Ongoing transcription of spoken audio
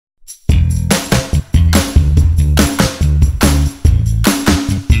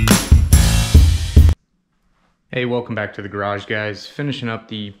Hey, welcome back to the garage, guys. Finishing up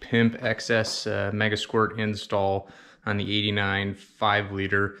the Pimp XS Mega Squirt install on the 89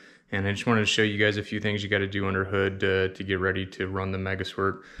 5-liter, and I just wanted to show you guys a few things you got to do under hood to get ready to run the Mega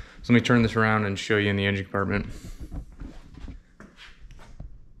Squirt. So let me turn this around and show you in the engine compartment.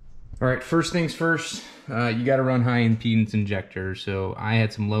 All right, first things first, you got to run high impedance injectors. So I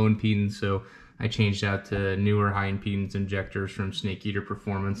had some low impedance, so I changed out to newer high impedance injectors from Snake Eater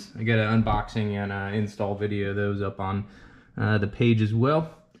Performance. I got an unboxing and install video of those up on the page as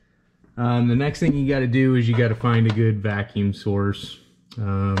well. The next thing you got to do is you got to find a good vacuum source.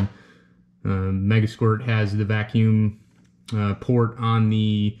 Mega Squirt has the vacuum port on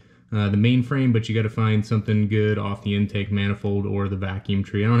the mainframe, but you got to find something good off the intake manifold or the vacuum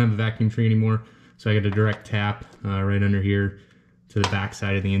tree. I don't have a vacuum tree anymore, so I got a direct tap right under here to the back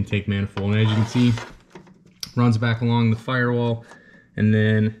side of the intake manifold. And as you can see, runs back along the firewall, and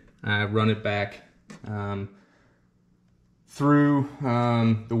then I run it back through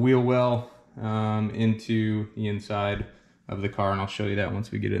the wheel well into the inside of the car, and I'll show you that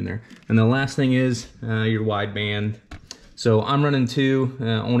once we get in there. And the last thing is your wideband. So I'm running two,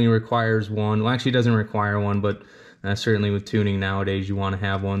 only requires one. Well, actually it doesn't require one, but certainly with tuning nowadays you want to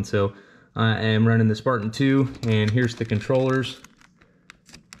have one. So I am running the Spartan 2, and here's the controllers,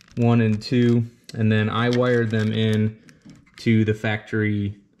 1 and 2, and then I wired them in to the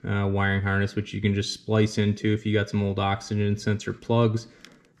factory wiring harness, which you can just splice into if you got some old oxygen sensor plugs.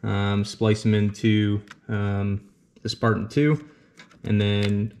 Splice them into the Spartan 2, and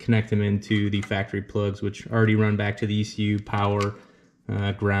then connect them into the factory plugs, which already run back to the ECU, power,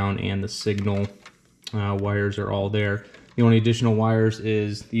 ground, and the signal wires are all there. The only additional wires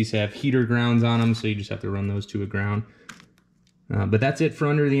is these have heater grounds on them, so you just have to run those to a ground. But that's it for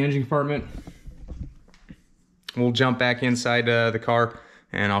under the engine compartment. We'll jump back inside the car,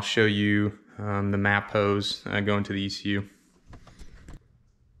 and I'll show you the map hose going to the ECU.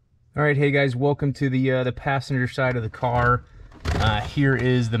 All right, hey guys, welcome to the passenger side of the car. Here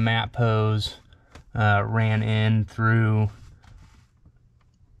is the map hose ran in through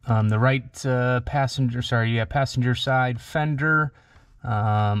the right passenger side fender,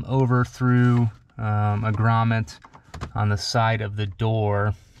 over through a grommet on the side of the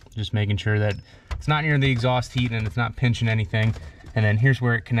door, just making sure that it's not near the exhaust heat and it's not pinching anything. And then here's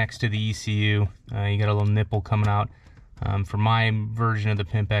where it connects to the ECU. You got a little nipple coming out. For my version of the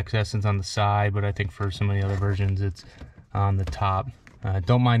Pimp XS, it's on the side, but I think for some of the other versions it's on the top.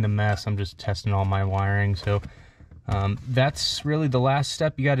 Don't mind the mess, I'm just testing all my wiring. So that's really the last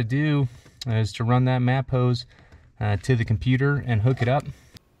step you got to do, is to run that map hose to the computer and hook it up.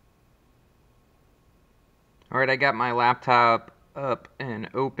 Alright, I got my laptop up and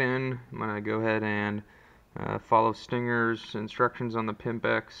open. I'm going to go ahead and follow Stinger's instructions on the Pimp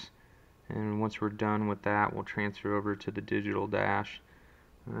X. And once we're done with that, we'll transfer over to the digital dash.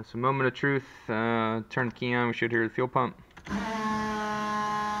 So moment of truth, turn the key on, we should hear the fuel pump.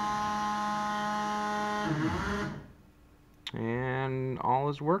 And all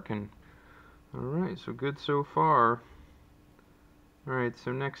is working. Alright, so good so far. Alright,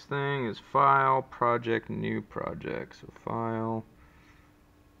 so next thing is File, Project, New Project. So File,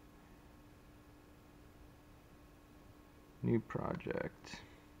 New Project.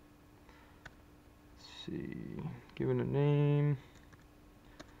 Let's see, give it a name.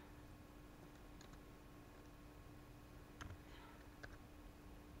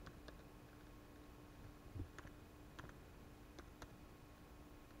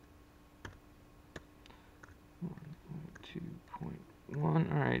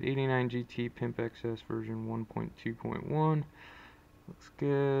 Alright, 89 GT Pimp XS version 1.2.1. Looks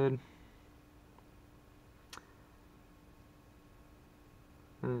good.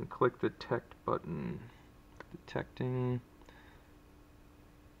 And click the detect button. Detecting.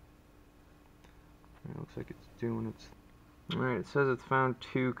 It looks like it's doing its... Alright, it says it's found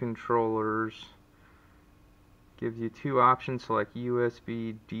two controllers. Gives you two options, select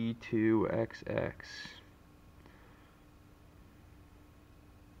USB D2XX.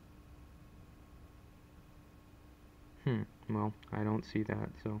 Well, I don't see that,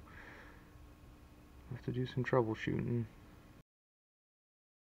 so I have to do some troubleshooting.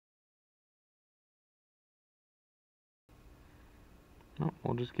 Oh,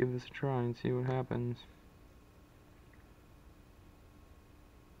 we'll just give this a try and see what happens.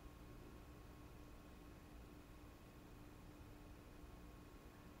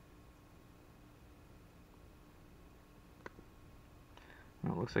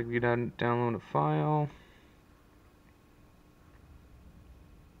 Well, it looks like we gotta download a file.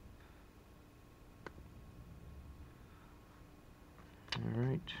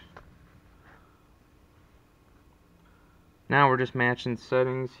 Alright. Now we're just matching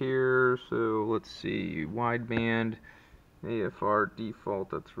settings here. So let's see, wideband, AFR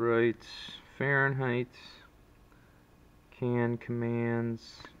default, that's right. Fahrenheit, can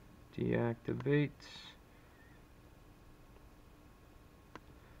commands, deactivate.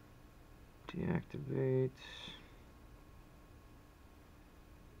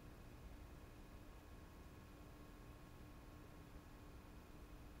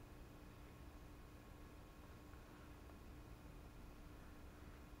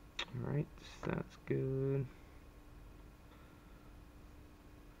 Alright, that's good.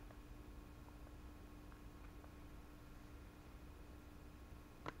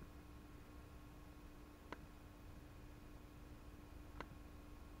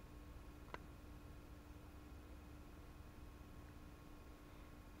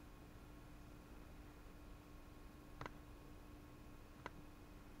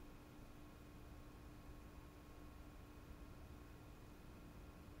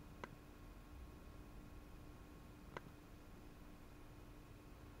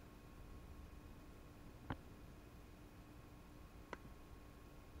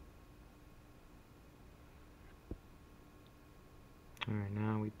 Alright,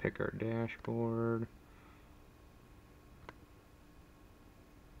 now we pick our dashboard.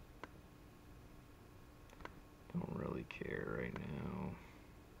 Don't really care right now.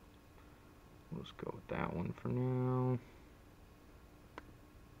 We'll just go with that one for now.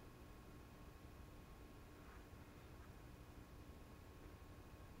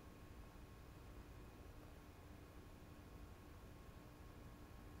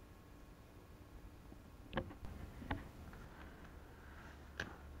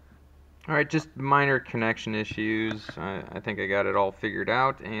 Alright, just minor connection issues. I think I got it all figured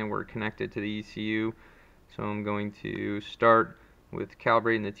out, and we're connected to the ECU. So I'm going to start with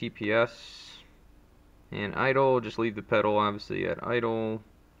calibrating the TPS and idle. Just leave the pedal obviously at idle,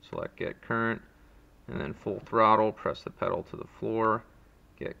 select get current, and then full throttle, press the pedal to the floor,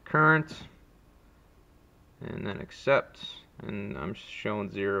 get current, and then accept. And I'm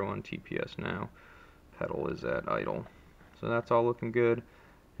showing 0 on TPS now. Pedal is at idle. So that's all looking good.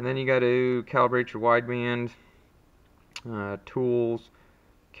 And then you got to calibrate your wideband, tools,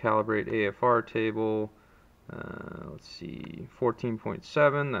 calibrate AFR table. Let's see,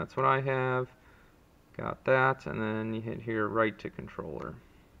 14.7, that's what I have. Got that, and then you hit here, write to controller.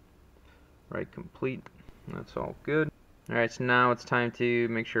 Write complete, that's all good. Alright, so now it's time to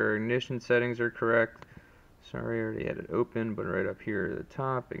make sure our ignition settings are correct. Sorry, I already had it open, but right up here at the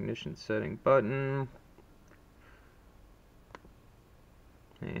top, ignition setting button.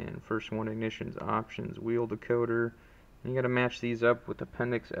 And first one, ignition's options, wheel decoder. And you got to match these up with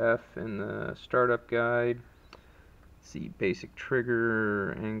Appendix F in the startup guide. Let's see, basic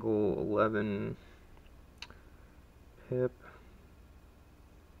trigger, angle 11, pip,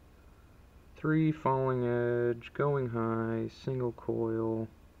 3, falling edge, going high, single coil.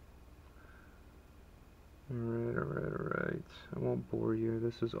 Alright. I won't bore you.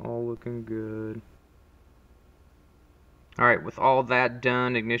 This is all looking good. Alright, with all that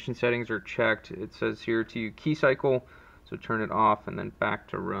done, ignition settings are checked. It says here to key cycle, so turn it off and then back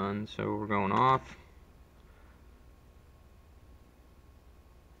to run. So we're going off.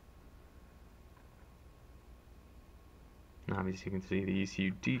 Obviously you can see the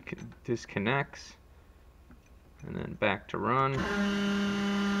ECU disconnects, and then back to run.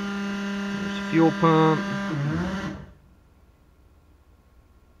 There's fuel pump.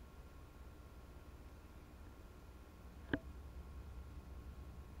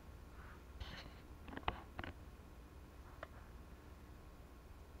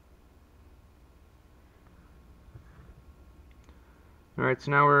 Alright,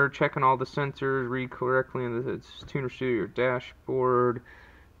 so now we're checking all the sensors, read correctly in the Tuner Studio dashboard.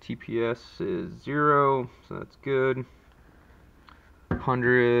 TPS is 0, so that's good.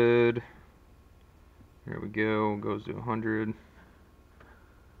 100, there we go, goes to 100.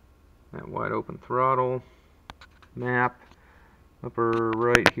 That wide open throttle. Map, upper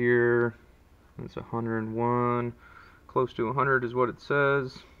right here, that's 101. Close to 100 is what it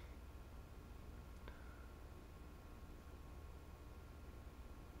says.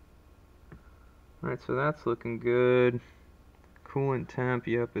 Alright, so that's looking good. Coolant temp,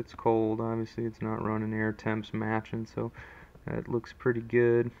 yep, it's cold. Obviously, it's not running, air temps matching, so that looks pretty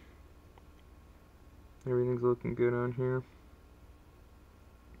good. Everything's looking good on here.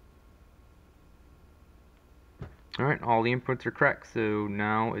 Alright, all the inputs are correct, so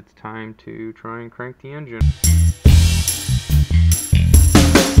now it's time to try and crank the engine.